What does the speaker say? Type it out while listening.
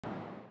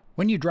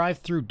When you drive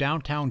through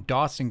downtown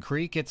Dawson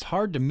Creek, it's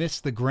hard to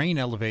miss the grain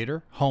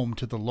elevator, home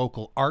to the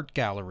local art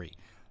gallery.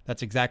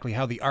 That's exactly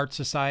how the Art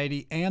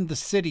Society and the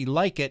city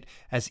like it,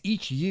 as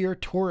each year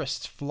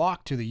tourists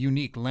flock to the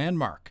unique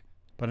landmark.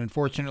 But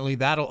unfortunately,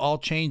 that'll all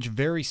change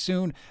very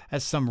soon,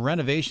 as some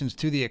renovations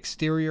to the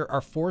exterior are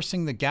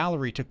forcing the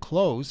gallery to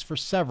close for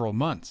several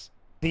months.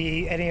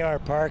 The NAR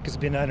Park has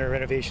been under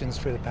renovations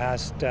for the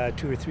past 2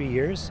 or 3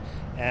 years,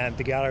 and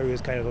the gallery was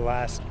kind of the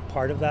last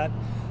part of that.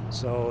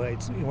 So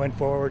it went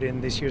forward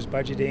in this year's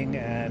budgeting,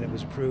 and it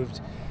was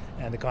approved,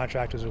 and the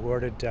contract was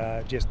awarded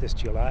just this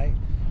July,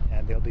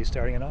 and they'll be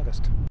starting in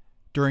August.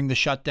 During the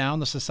shutdown,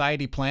 the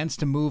Society plans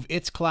to move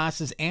its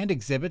classes and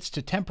exhibits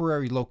to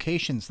temporary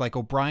locations like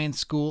O'Brien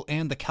School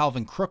and the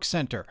Calvin Crook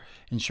Center,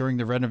 ensuring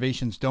the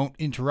renovations don't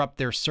interrupt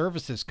their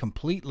services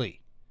completely.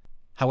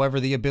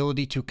 However, the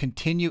ability to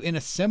continue in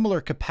a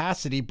similar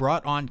capacity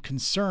brought on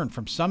concern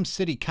from some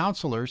city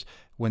councilors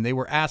when they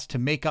were asked to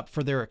make up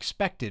for their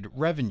expected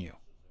revenue.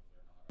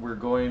 We're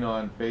going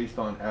on based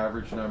on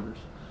average numbers.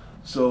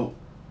 So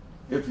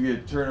if you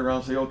turn around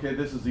and say, okay,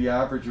 this is the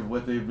average of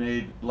what they've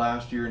made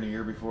last year and the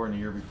year before and the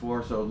year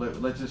before, so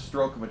let's just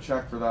stroke them a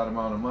check for that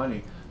amount of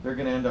money, they're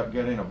going to end up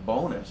getting a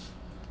bonus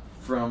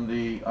from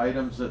the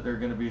items that they're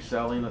going to be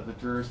selling at the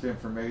tourist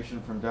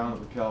information from down at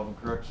the Calvin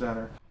Crook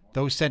Center.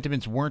 Those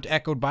sentiments weren't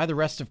echoed by the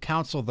rest of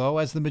council, though,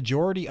 as the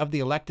majority of the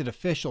elected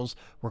officials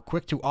were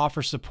quick to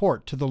offer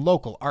support to the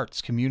local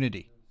arts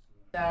community.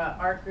 The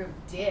art group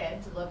did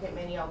look at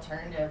many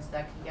alternatives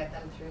that could get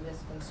them through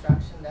this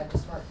construction that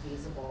just weren't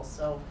feasible.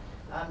 So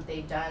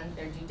they've done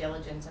their due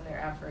diligence and their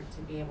effort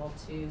to be able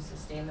to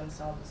sustain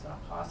themselves. It's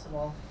not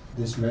possible.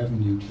 This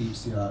revenue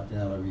keeps the art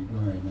gallery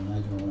going, and I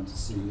don't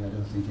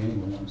think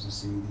anyone wants to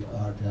see the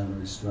art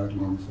gallery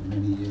struggling for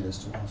many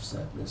years to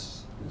offset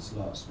this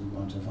loss. We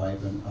want a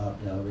vibrant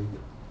art gallery.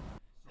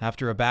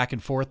 After a back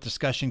and forth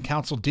discussion,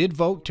 council did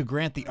vote to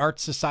grant the Art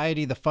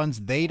Society the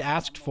funds they'd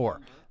asked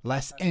for,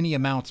 less any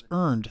amounts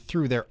earned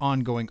through their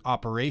ongoing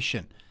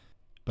operation.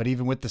 But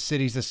even with the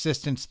city's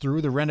assistance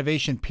through the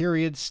renovation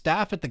period,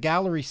 staff at the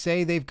gallery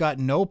say they've got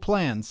no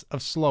plans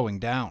of slowing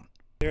down.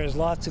 There's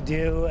lots to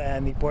do,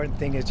 and the important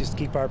thing is just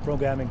keep our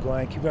programming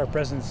going, keep our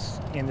presence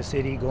in the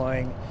city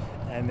going,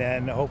 and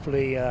then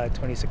hopefully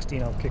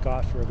 2016 will kick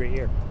off for a great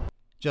year.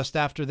 Just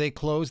after they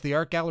close, the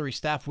art gallery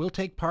staff will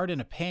take part in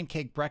a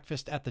pancake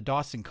breakfast at the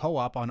Dawson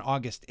Co-op on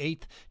August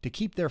 8th to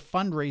keep their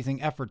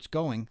fundraising efforts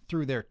going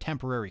through their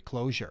temporary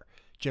closure.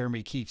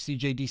 Jeremy Keefe,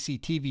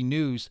 CJDC-TV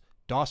News,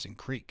 Dawson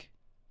Creek.